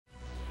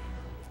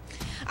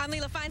I'm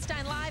Leila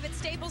Feinstein live at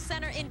Staples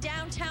Center in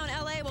downtown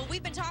LA. Well,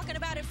 we've been talking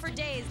about it for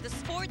days. The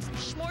sports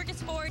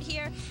smorgasbord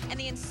here and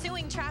the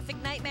ensuing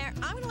traffic nightmare.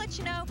 I'm going to let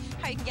you know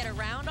how you can get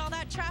around all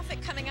that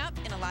traffic coming up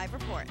in a live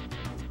report.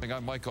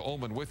 I'm Micah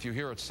Ullman with you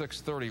here at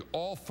 6:30.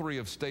 All three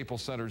of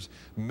Staples Center's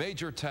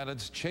major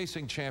tenants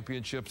chasing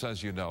championships,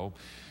 as you know.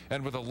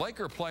 And with a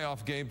Laker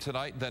playoff game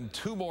tonight, then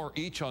two more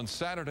each on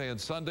Saturday and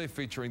Sunday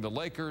featuring the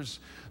Lakers,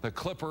 the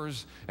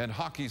Clippers, and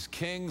hockey's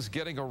Kings.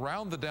 Getting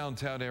around the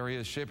downtown area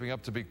is shaping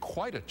up to be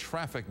quite a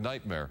traffic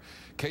nightmare.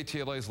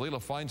 KTLA's Leila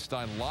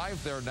Feinstein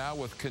live there now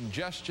with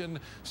congestion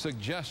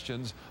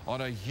suggestions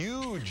on a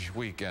huge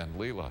weekend.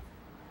 Leila.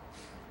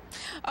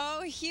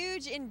 Oh,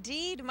 huge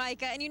indeed,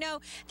 Micah. And you know,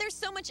 there's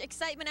so much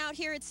excitement out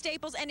here at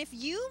Staples. And if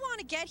you want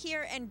to get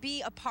here and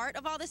be a part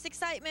of all this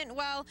excitement,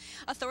 well,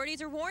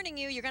 authorities are warning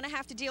you, you're going to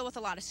have to deal with a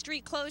lot of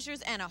street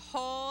closures and a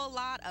whole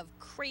lot of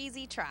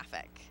crazy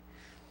traffic.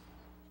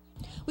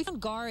 We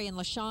found Gary and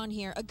LaShawn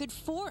here a good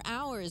 4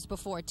 hours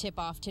before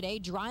tip-off today,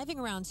 driving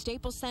around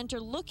Staples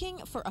Center looking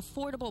for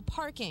affordable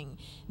parking.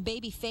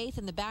 Baby Faith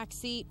in the back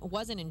seat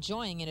wasn't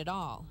enjoying it at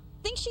all.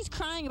 I think she's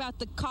crying about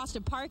the cost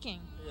of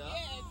parking. Yeah.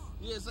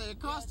 Yeah, so it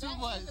costs too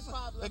much.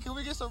 Like, can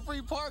we get some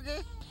free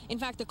parking? In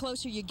fact, the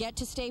closer you get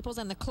to Staples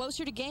and the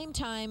closer to game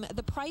time,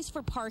 the price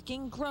for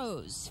parking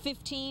grows.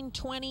 15,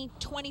 20,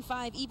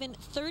 25, even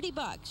 30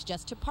 bucks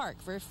just to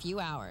park for a few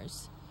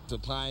hours.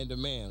 Supply and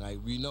demand. Like,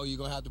 we know you're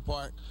going to have to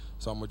park,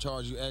 so I'm going to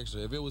charge you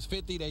extra. If it was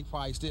 50, they'd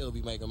probably still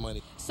be making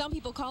money. Some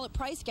people call it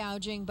price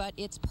gouging, but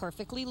it's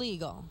perfectly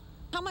legal.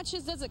 How much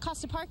does it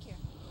cost to park here?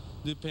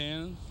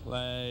 Depends.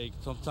 Like,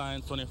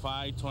 sometimes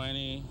 25,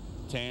 20,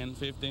 10,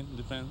 15,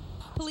 depends.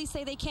 Police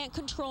say they can't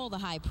control the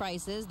high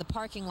prices. The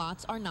parking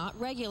lots are not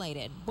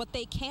regulated. What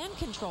they can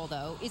control,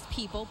 though, is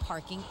people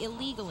parking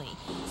illegally.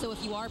 So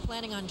if you are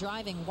planning on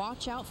driving,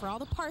 watch out for all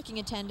the parking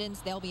attendants.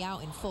 They'll be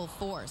out in full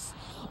force.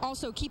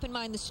 Also, keep in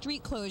mind the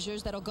street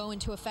closures that'll go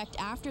into effect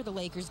after the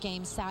Lakers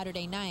game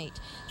Saturday night.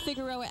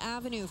 Figueroa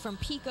Avenue from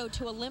Pico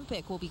to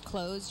Olympic will be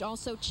closed.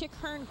 Also, Chick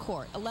Hearn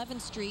Court,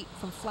 11th Street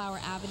from Flower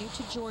Avenue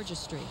to Georgia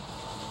Street.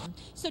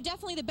 So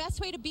definitely the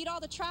best way to beat all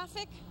the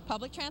traffic,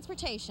 public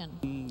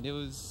transportation. It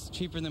was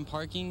cheaper than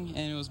parking,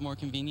 and it was more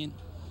convenient.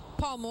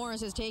 Paul Moore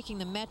says taking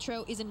the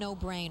Metro is a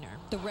no-brainer.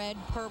 The red,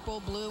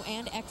 purple, blue,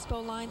 and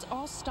Expo lines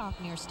all stop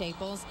near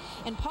Staples.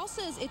 And Paul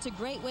says it's a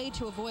great way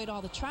to avoid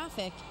all the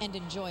traffic and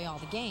enjoy all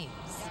the games.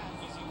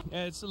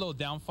 Yeah, it's a little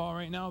downfall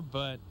right now,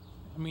 but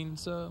I mean,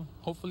 so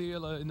hopefully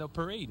in the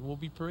parade, we'll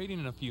be parading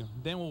in a few.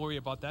 Then we'll worry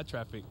about that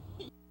traffic.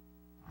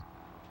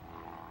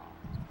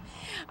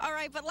 All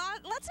right, but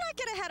let's not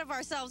get ahead of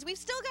ourselves. We've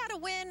still got to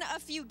win a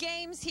few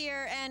games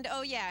here and,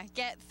 oh yeah,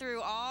 get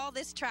through all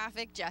this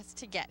traffic just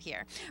to get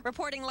here.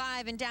 Reporting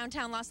live in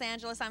downtown Los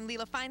Angeles, I'm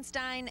Leila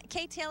Feinstein,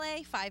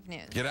 KTLA 5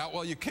 News. Get out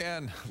while you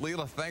can.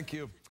 Leila, thank you.